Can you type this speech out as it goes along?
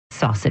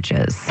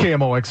sausages.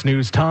 KMOX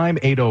News Time,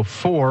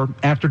 8:04.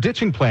 After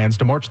ditching plans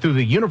to march through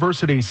the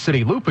University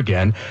City Loop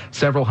again,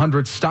 several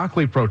hundred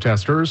Stockley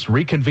protesters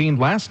reconvened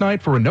last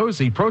night for a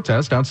nosy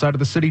protest outside of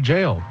the city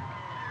jail.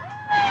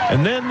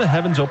 And then the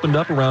heavens opened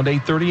up around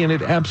 8:30, and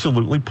it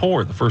absolutely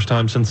poured. The first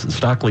time since the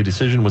Stockley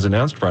decision was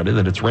announced Friday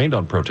that it's rained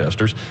on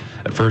protesters.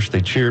 At first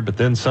they cheered, but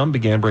then some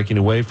began breaking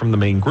away from the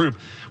main group,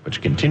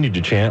 which continued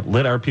to chant,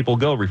 "Let our people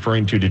go,"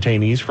 referring to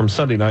detainees from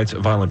Sunday night's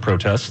violent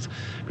protests.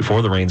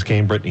 Before the rains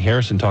came, Brittany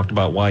Harrison talked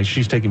about why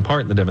she's taking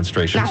part in the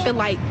demonstrations. I feel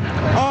like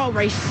all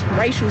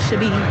racial should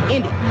be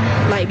ended,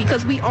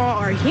 because we all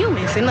are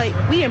humans, and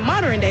we in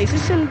modern days, it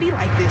shouldn't be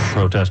like this.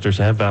 Protesters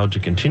have vowed to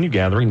continue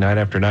gathering night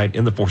after night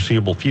in the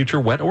foreseeable future,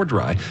 wet or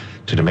dry,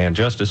 to demand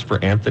justice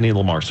for Anthony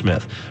Lamar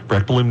Smith.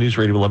 Brett Bloom, News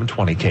Radio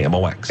 1120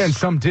 KMOX. And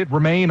some did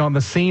remain on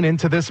the scene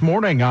into this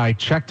morning. I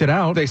checked it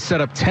out. They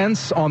set up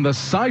tents on the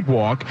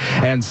sidewalk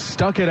and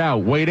stuck it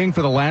out, waiting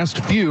for the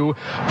last few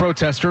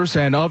protesters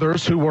and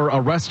others who were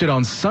arrested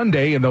on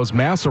Sunday in those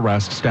mass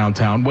arrests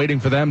downtown, waiting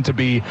for them to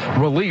be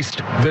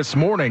released this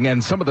morning.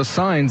 And some of the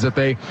signs that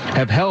they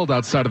have held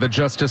outside of the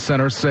Justice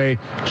Center say,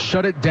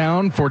 "Shut it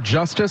down for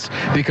justice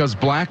because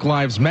Black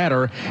Lives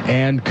Matter,"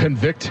 and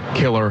 "Convict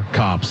killer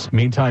cops."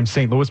 Meantime,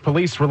 St. Louis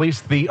police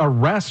released the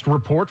arrest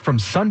report from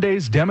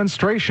Sunday's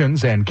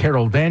demonstrations, and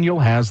Carol Daniel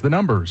has the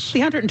numbers. The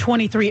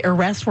 123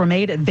 arrests were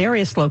made at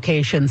various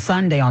locations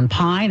Sunday on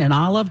Pine and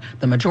Olive,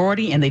 the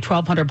majority in the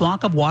 1200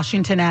 block of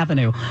Washington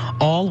Avenue.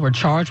 All were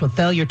charged with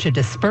failure to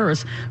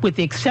disperse, with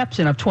the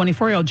exception of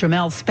 24-year-old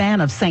Jamel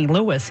Spann of St.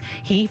 Louis.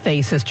 He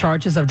faces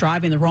charges of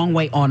driving the wrong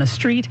way on a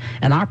street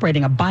and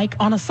operating a bike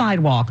on a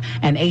sidewalk.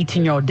 And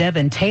 18-year-old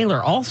Devin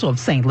Taylor, also of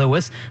St.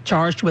 Louis,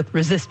 charged with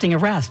resisting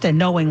arrest and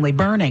knowingly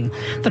burning.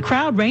 The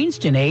crowd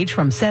ranged in age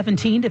from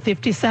 17 to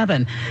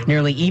 57,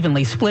 nearly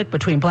evenly split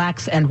between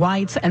blacks and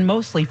whites, and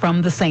mostly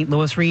from the St.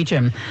 Louis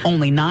region.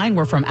 Only 9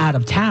 were from out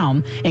of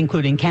town,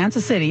 including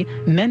Kansas City,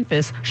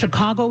 Memphis,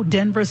 Chicago,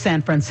 Denver,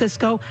 San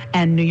Francisco,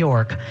 and New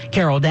York.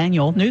 Carol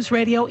Daniel, News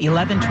Radio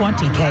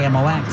 1120 KMOX.